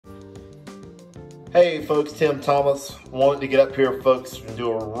Hey folks, Tim Thomas. Wanted to get up here, folks, and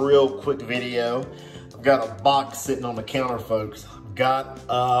do a real quick video. I've got a box sitting on the counter, folks. I've got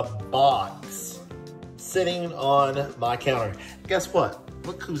a box sitting on my counter. Guess what?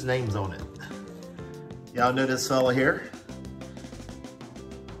 Look whose name's on it. Y'all know this fella here?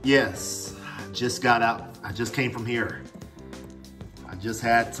 Yes, I just got out. I just came from here. I just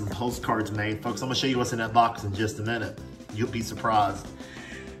had some postcards made. Folks, I'm gonna show you what's in that box in just a minute. You'll be surprised.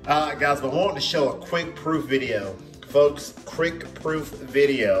 Guys, but I wanted to show a quick proof video. Folks, quick proof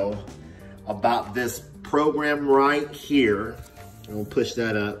video about this program right here. And we'll push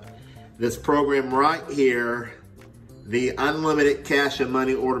that up. This program right here, the unlimited cash and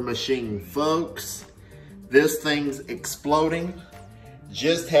money order machine. Folks, this thing's exploding.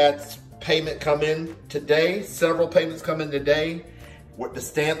 Just had payment come in today. Several payments come in today. What the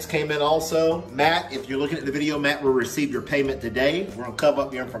stamps came in also. Matt, if you're looking at the video, Matt will receive your payment today. We're gonna cover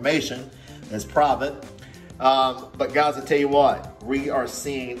up your information as private. But guys, I tell you what, we are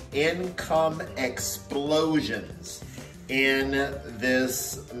seeing income explosions in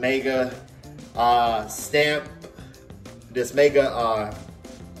this mega stamp, this mega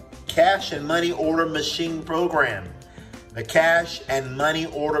cash and money order machine program. The cash and money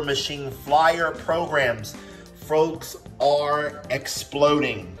order machine flyer programs, folks, are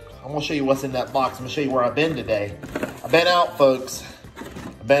exploding. I'm gonna show you what's in that box. I'm gonna show you where I've been today. I've been out, folks.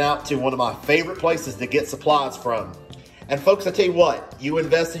 I've been out to one of my favorite places to get supplies from. And folks, I tell you what, you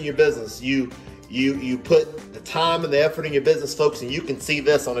invest in your business. You put the time and the effort in your business, folks, and you can see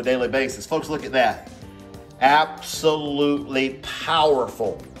this on a daily basis. Folks, look at that. Absolutely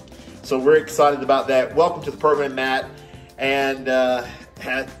powerful. So we're excited about that. Welcome to the program, Matt. And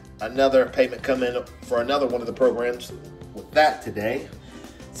had another payment come in for another one of the programs with that today.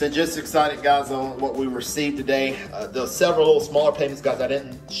 So just excited, guys, on what we received today. There's several little smaller payments, guys. I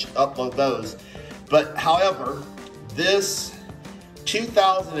didn't upload those. But however, this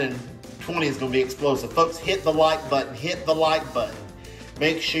 2020 is going to be explosive. Folks, hit the like button. Hit the like button.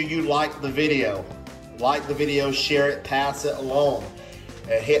 Make sure you like the video. Like the video, share it, pass it along.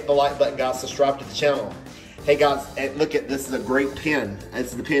 And hit the like button, guys. Subscribe to the channel. Hey guys, look at this. Is a great pen.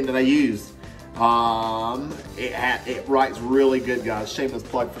 This is the pen that I use. It writes really good, guys. Shameless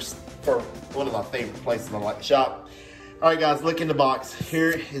plug for one of my favorite places I like to shop. All right, guys, look in the box.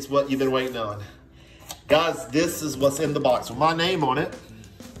 Here is what you've been waiting on. Guys, this is what's in the box with my name on it.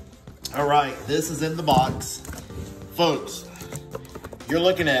 All right, this is in the box. Folks, you're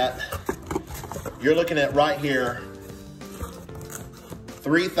looking at right here,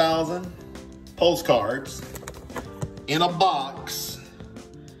 3,000 postcards in a box.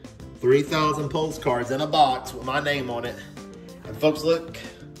 3,000 postcards in a box with my name on it. And folks, look,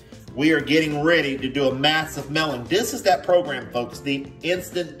 we are getting ready to do a massive mailing. This is that program, folks, the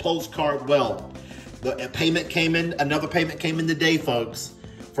Instant Postcard Wealth. The payment came in, another payment came in today, folks,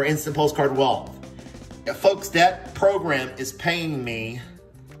 for Instant Postcard Wealth. Folks, that program is paying me,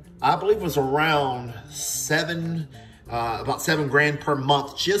 I believe it was around about $7 grand per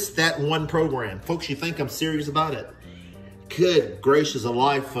month, just that one program. Folks, you think I'm serious about it? Good gracious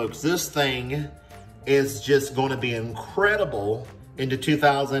alive, folks. This thing is just going to be incredible into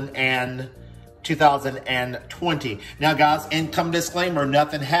 2020. Now, guys, income disclaimer,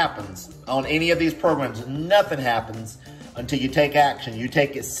 nothing happens on any of these programs. Nothing happens until you take action. You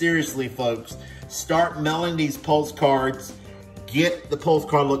take it seriously, folks. Start mailing these postcards. Get the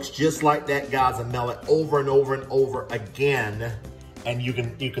postcard looks just like that, guys, and mail it over and over and over again. And you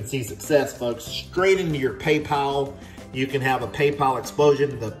can see success, folks. Straight into your PayPal. You can have a PayPal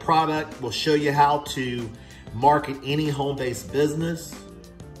explosion. The product will show you how to market any home-based business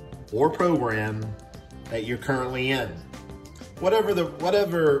or program that you're currently in.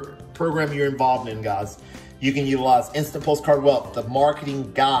 Whatever program you're involved in, guys, you can utilize Instant Postcard Wealth, the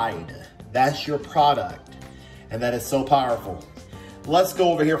marketing guide. That's your product, and that is so powerful. Let's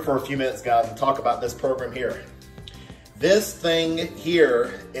go over here for a few minutes, guys, and talk about this program here. This thing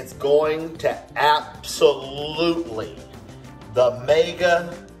here is going to absolutely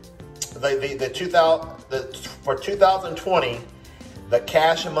for 2020, the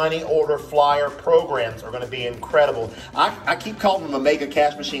cash and money order flyer programs are going to be incredible. I keep calling them a mega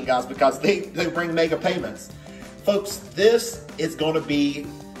cash machine, guys, because they bring mega payments. Folks, this is going to be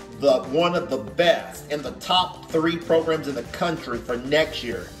one of the best in the top 3 programs in the country for next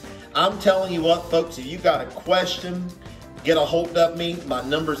year. I'm telling you what, folks, if you got a question, get a hold of me. My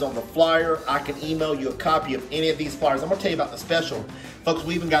number's on the flyer. I can email you a copy of any of these flyers. I'm going to tell you about the special. Folks,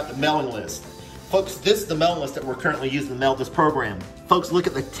 we even got the mailing list. Folks, this is the mailing list that we're currently using to mail this program. Folks, look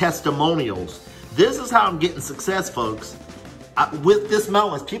at the testimonials. This is how I'm getting success, folks. with this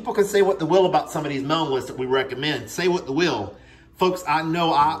mailing list, people can say what they will about some of these mailing lists that we recommend. Say what they will. Folks, I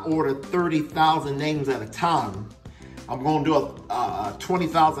know I order 30,000 names at a time. I'm going to do a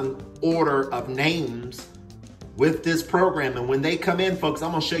 20,000 order of names with this program. And when they come in, folks,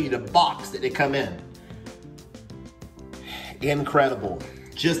 I'm going to show you the box that they come in. Incredible.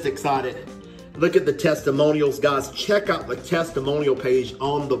 Just excited. Look at the testimonials, guys. Check out the testimonial page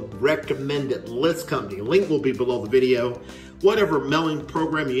on the recommended list company. Link will be below the video. Whatever mailing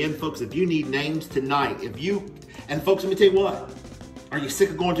program you're in, folks, if you need names tonight, and folks, let me tell you what, are you sick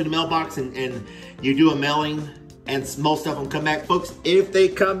of going to the mailbox and you do a mailing and most of them come back? Folks, if they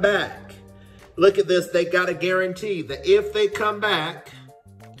come back, look at this, they got a guarantee that if they come back,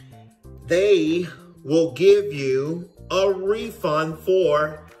 they will give you a refund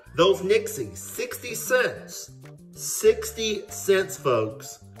for those Nixies, 60 cents. 60 cents,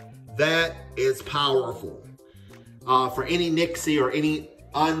 folks. That is powerful. For any Nixie or any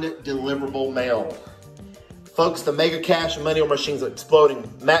undeliverable mail. Folks, the mega cash and money order machines are exploding.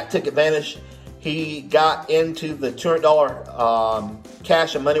 Matt took advantage. He got into the $200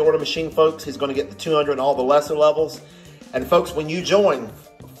 cash and money order machine, folks. He's going to get the 200 and all the lesser levels. And folks, when you join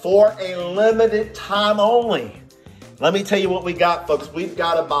for a limited time only, let me tell you what we got, folks. We've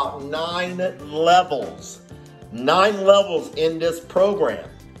got about 9 levels. 9 levels in this program.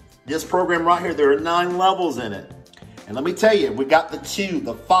 This program right here, there are 9 levels in it. And let me tell you, we got the 2,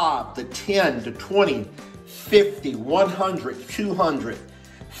 the 5, the 10, the 20, 50, 100, 200,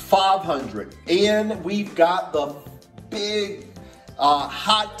 500. And we've got the big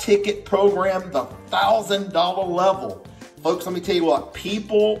high ticket program, the $1,000 level. Folks, let me tell you what,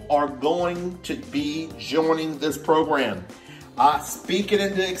 people are going to be joining this program. I speak it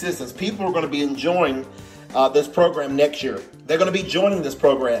into existence. People are going to be enjoying this program next year. They're going to be joining this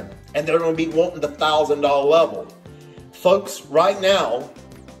program, and they're going to be wanting the $1,000 level. Folks, right now,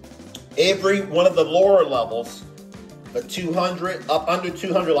 every one of the lower levels, the 200, up under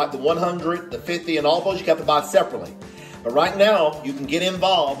 200, like the 100, the 50, and all those you have to buy separately. But right now, you can get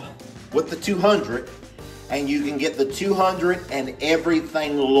involved with the 200, and you can get the 200 and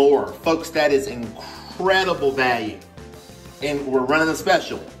everything lower. Folks, that is incredible value. And we're running a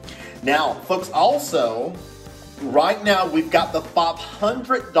special. Now, folks, also, right now, we've got the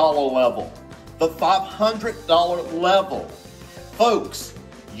 $500 level. The $500 level. Folks,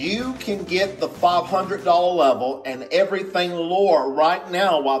 you can get the $500 level and everything lower right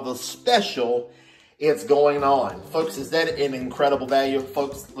now while the special is going on. Folks, is that an incredible value?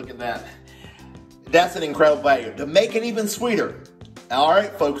 Folks, look at that. That's an incredible value. To make it even sweeter, all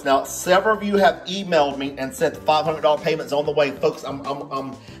right, folks, now several of you have emailed me and said the $500 payment's on the way. Folks,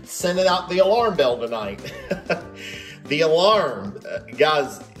 I'm sending out the alarm bell tonight. The alarm,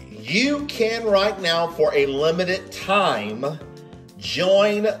 guys, you can right now for a limited time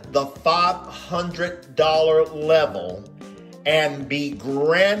join the $500 level and be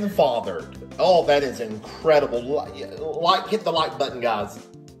grandfathered. Oh, that is incredible. Hit the like button, guys.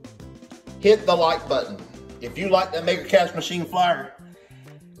 Hit the like button. If you like that Mega Cash Machine flyer,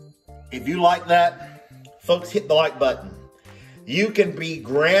 if you like that, folks, hit the like button. You can be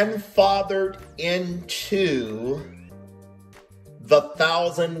grandfathered into the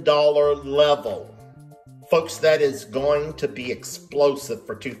 $1,000 level. Folks, that is going to be explosive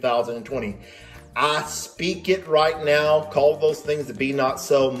for 2020. I speak it right now. Call those things to be not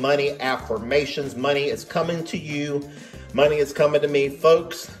so. Money affirmations. Money is coming to you. Money is coming to me.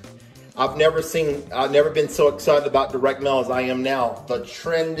 Folks, I've never been so excited about direct mail as I am now. The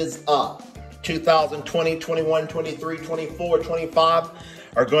trend is up. 2020, 21, 23, 24, 25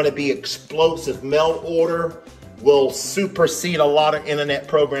 are going to be explosive. Mail order will supersede a lot of internet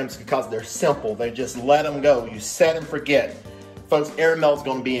programs because they're simple. They just let them go. You set and forget. Folks, airmail is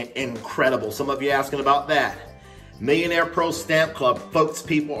going to be incredible. Some of you asking about that. Millionaire Pro Stamp Club. Folks,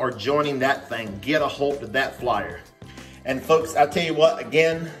 people are joining that thing. Get a hold of that flyer. And folks, I tell you what,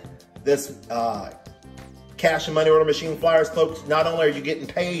 again, this cash and money order machine flyers, folks, not only are you getting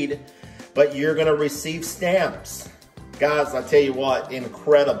paid, but you're going to receive stamps. Guys, I tell you what,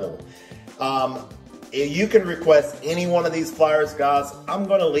 incredible. You can request any one of these flyers, guys. I'm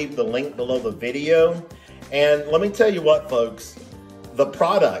going to leave the link below the video. And let me tell you what, folks, the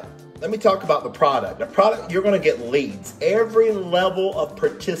product, let me talk about the product. The product, you're going to get leads. Every level of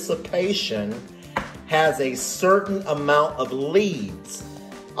participation has a certain amount of leads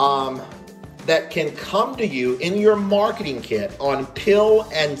that can come to you in your marketing kit on pill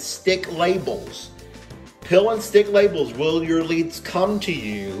and stick labels. Pill and stick labels, will your leads come to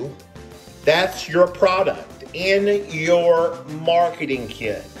you? That's your product in your marketing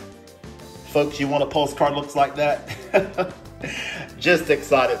kit. Folks, you want a postcard looks like that? Just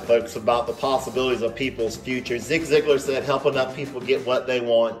excited, folks, about the possibilities of people's future. Zig Ziglar said, help enough people get what they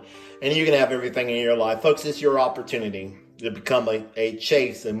want, and you can have everything in your life. Folks, it's your opportunity to become a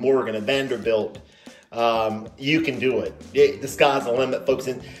Chase and Morgan, a Vanderbilt. You can do it. The sky's the limit, folks,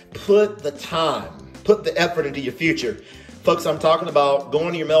 and put the time, put the effort into your future. Folks, I'm talking about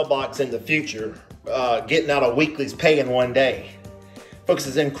going to your mailbox in the future, getting out a weekly's pay in one day. Folks,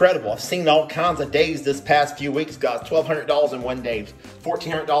 it's incredible. I've seen all kinds of days this past few weeks, guys. $1,200 in one day,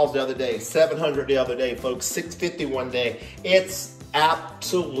 $1,400 the other day, $700 the other day, folks, $650 one day. It's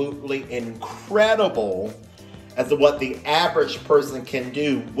absolutely incredible as to what the average person can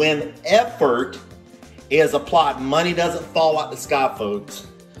do when effort is applied. Money doesn't fall out the sky, folks.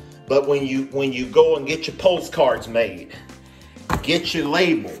 But when you go and get your postcards made, get your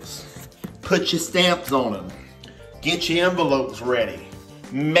labels, put your stamps on them, get your envelopes ready,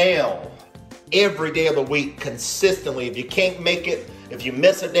 mail every day of the week consistently. If you can't make it, if you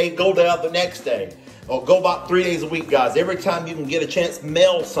miss a day, go down the next day. Or go about 3 days a week, guys. Every time you can get a chance,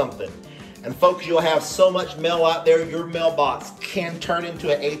 mail something. And folks, you'll have so much mail out there, your mailbox can turn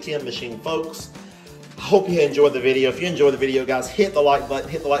into an ATM machine, folks. I hope you enjoyed the video. If you enjoyed the video, guys, hit the like button.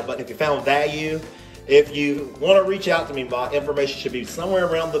 Hit the like button if you found value. If you want to reach out to me, my information should be somewhere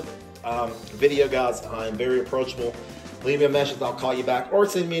around the video, guys. I'm very approachable. Leave me a message, I'll call you back, or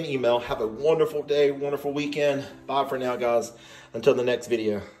send me an email. Have a wonderful day, wonderful weekend. Bye for now, guys. Until the next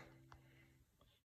video.